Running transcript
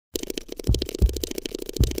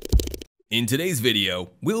In today's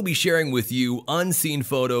video, we'll be sharing with you unseen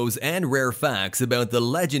photos and rare facts about the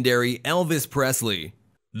legendary Elvis Presley.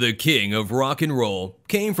 The king of rock and roll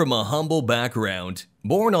came from a humble background.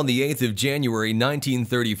 Born on the 8th of January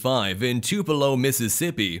 1935 in Tupelo,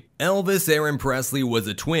 Mississippi, Elvis Aaron Presley was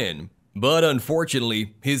a twin. But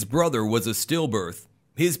unfortunately, his brother was a stillbirth.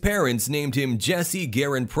 His parents named him Jesse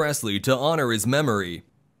Garon Presley to honor his memory.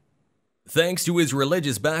 Thanks to his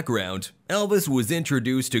religious background, Elvis was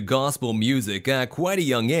introduced to gospel music at quite a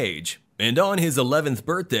young age, and on his 11th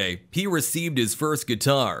birthday, he received his first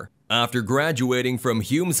guitar. After graduating from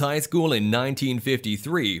Humes High School in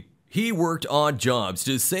 1953, he worked odd jobs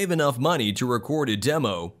to save enough money to record a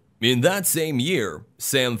demo. In that same year,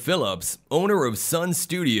 Sam Phillips, owner of Sun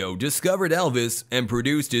Studio, discovered Elvis and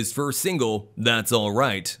produced his first single, That's All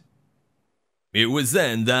Right. It was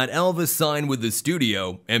then that Elvis signed with the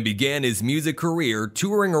studio and began his music career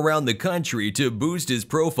touring around the country to boost his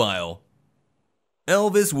profile.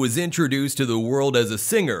 Elvis was introduced to the world as a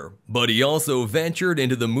singer, but he also ventured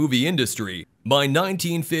into the movie industry. By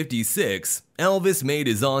 1956, Elvis made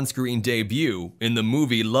his on-screen debut in the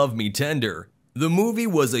movie Love Me Tender. The movie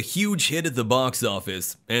was a huge hit at the box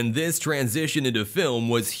office, and this transition into film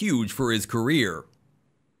was huge for his career.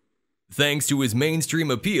 Thanks to his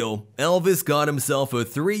mainstream appeal, Elvis got himself a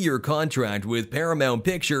 3-year contract with Paramount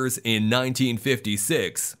Pictures in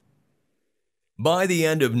 1956. By the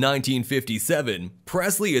end of 1957,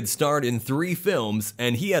 Presley had starred in 3 films,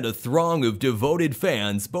 and he had a throng of devoted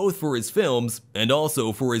fans both for his films and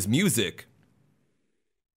also for his music.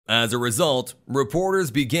 As a result,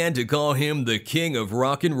 reporters began to call him the King of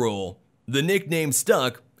Rock and Roll. The nickname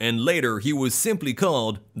stuck, and later he was simply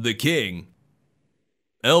called the King.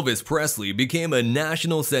 Elvis Presley became a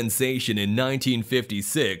national sensation in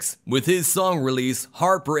 1956 with his song release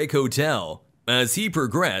Heartbreak Hotel. As he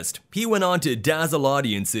progressed, he went on to dazzle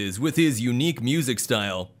audiences with his unique music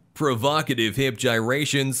style, provocative hip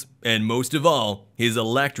gyrations, and most of all, his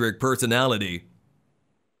electric personality.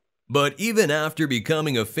 But even after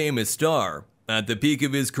becoming a famous star, at the peak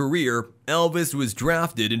of his career, Elvis was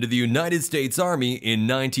drafted into the United States Army in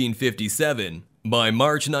 1957. By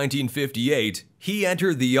March 1958, he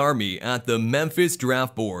entered the Army at the Memphis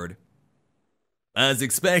Draft Board. As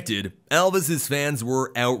expected, Elvis's fans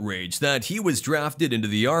were outraged that he was drafted into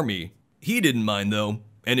the Army. He didn't mind though,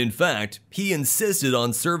 and in fact, he insisted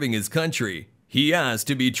on serving his country. He asked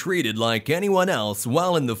to be treated like anyone else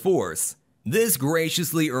while in the force. This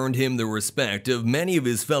graciously earned him the respect of many of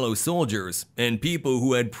his fellow soldiers and people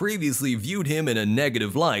who had previously viewed him in a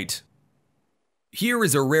negative light. Here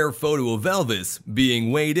is a rare photo of Elvis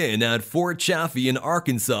being weighed in at Fort Chaffee in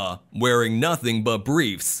Arkansas, wearing nothing but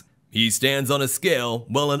briefs. He stands on a scale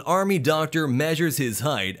while an Army doctor measures his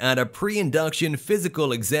height at a pre-induction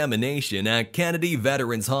physical examination at Kennedy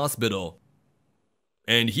Veterans Hospital.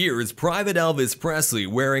 And here is Private Elvis Presley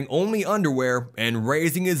wearing only underwear and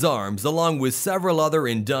raising his arms along with several other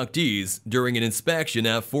inductees during an inspection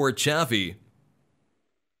at Fort Chaffee.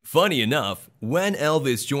 Funny enough, when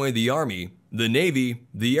Elvis joined the Army, the Navy,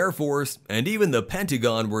 the Air Force, and even the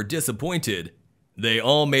Pentagon were disappointed. They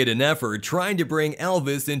all made an effort trying to bring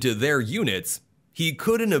Elvis into their units. He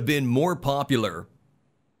couldn't have been more popular.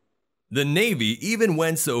 The Navy even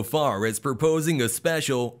went so far as proposing a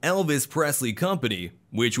special Elvis Presley company,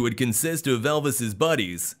 which would consist of Elvis's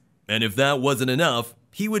buddies. And if that wasn't enough,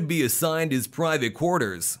 he would be assigned his private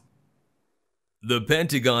quarters. The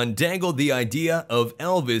Pentagon dangled the idea of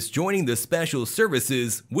Elvis joining the special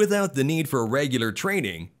services without the need for regular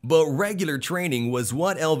training, but regular training was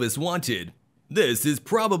what Elvis wanted. This is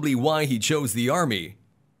probably why he chose the Army.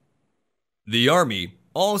 The Army,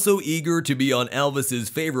 also eager to be on Elvis's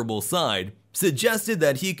favorable side, suggested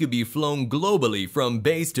that he could be flown globally from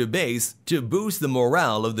base to boost the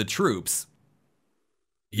morale of the troops.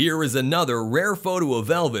 Here is another rare photo of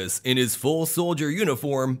Elvis in his full soldier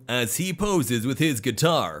uniform as he poses with his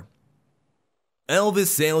guitar. Elvis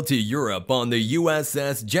sailed to Europe on the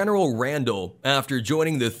USS General Randall after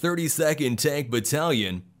joining the 32nd Tank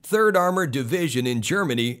Battalion, 3rd Armored Division in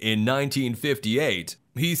Germany in 1958.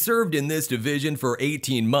 He served in this division for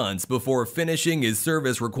 18 months before finishing his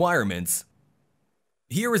service requirements.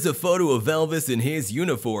 Here is a photo of Elvis in his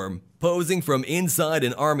uniform, posing from inside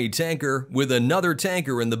an Army tanker with another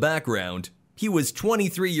tanker in the background. He was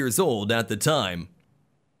 23 years old at the time.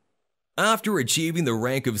 After achieving the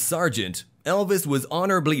rank of sergeant, Elvis was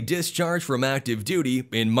honorably discharged from active duty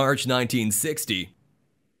in March 1960.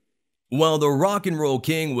 While the rock and roll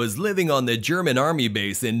king was living on the German army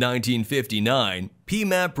base in 1959, he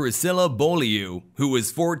met Priscilla Beaulieu, who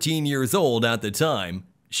was 14 years old at the time.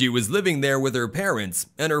 She was living there with her parents,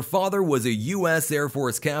 and her father was a U.S. Air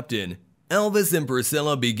Force captain. Elvis and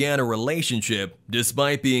Priscilla began a relationship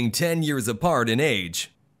despite being 10 years apart in age.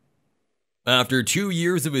 After 2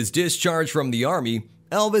 years of his discharge from the Army,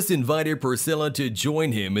 Elvis invited Priscilla to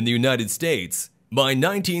join him in the United States. By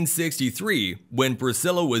 1963, when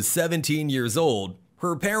Priscilla was 17 years old,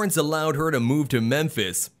 her parents allowed her to move to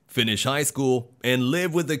Memphis, finish high school, and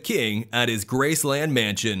live with the king at his Graceland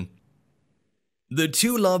mansion. The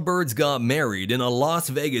two lovebirds got married in a Las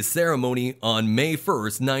Vegas ceremony on May 1,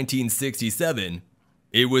 1967.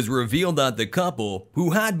 It was revealed that the couple, who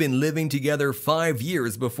had been living together 5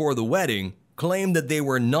 years before the wedding, claimed that they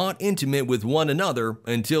were not intimate with one another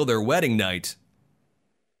until their wedding night.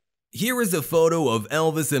 Here is a photo of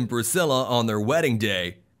Elvis and Priscilla on their wedding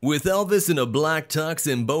day, with Elvis in a black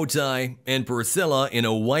tux and bow tie and Priscilla in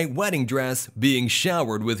a white wedding dress being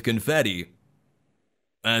showered with confetti.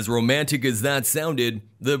 As romantic as that sounded,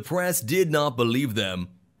 the press did not believe them.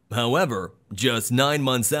 However, just 9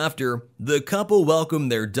 months after, the couple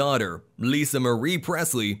welcomed their daughter, Lisa Marie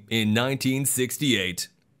Presley, in 1968.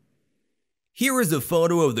 Here is a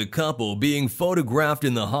photo of the couple being photographed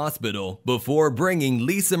in the hospital before bringing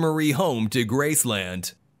Lisa Marie home to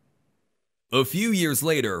Graceland. A few years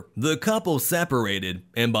later, the couple separated,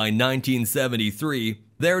 and by 1973,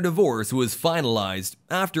 their divorce was finalized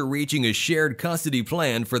after reaching a shared custody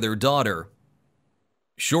plan for their daughter.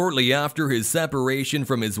 Shortly after his separation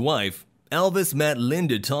from his wife, Elvis met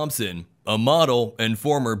Linda Thompson, a model and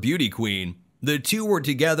former beauty queen. The two were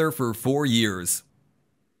together for 4 years.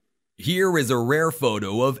 Here is a rare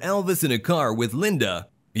photo of Elvis in a car with Linda.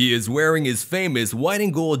 He is wearing his famous white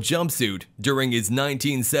and gold jumpsuit during his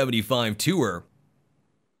 1975 tour.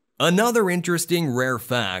 Another interesting rare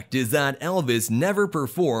fact is that Elvis never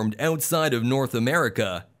performed outside of North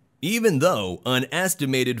America, even though an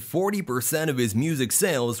estimated 40% of his music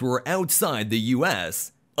sales were outside the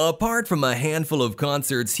US. Apart from a handful of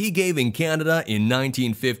concerts he gave in Canada in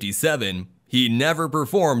 1957, he never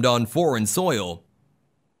performed on foreign soil.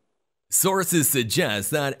 Sources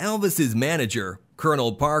suggest that Elvis's manager,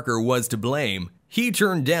 Colonel Parker, was to blame. He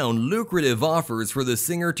turned down lucrative offers for the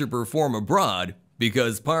singer to perform abroad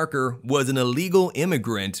because Parker was an illegal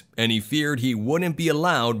immigrant and he feared he wouldn't be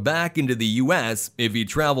allowed back into the US if he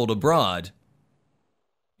traveled abroad.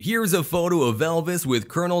 Here's a photo of Elvis with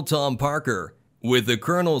Colonel Tom Parker, with the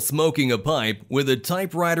Colonel smoking a pipe with a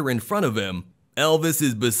typewriter in front of him. Elvis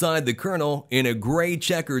is beside the Colonel in a gray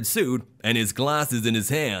checkered suit and his glasses in his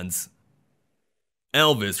hands.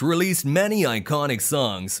 Elvis released many iconic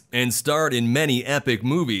songs and starred in many epic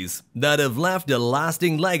movies that have left a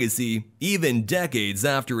lasting legacy even decades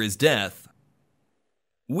after his death.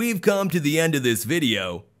 We've come to the end of this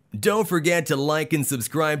video. Don't forget to like and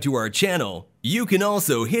subscribe to our channel. You can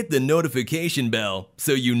also hit the notification bell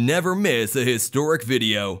so you never miss a historic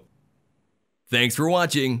video. Thanks for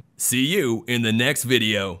watching. See you in the next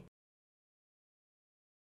video.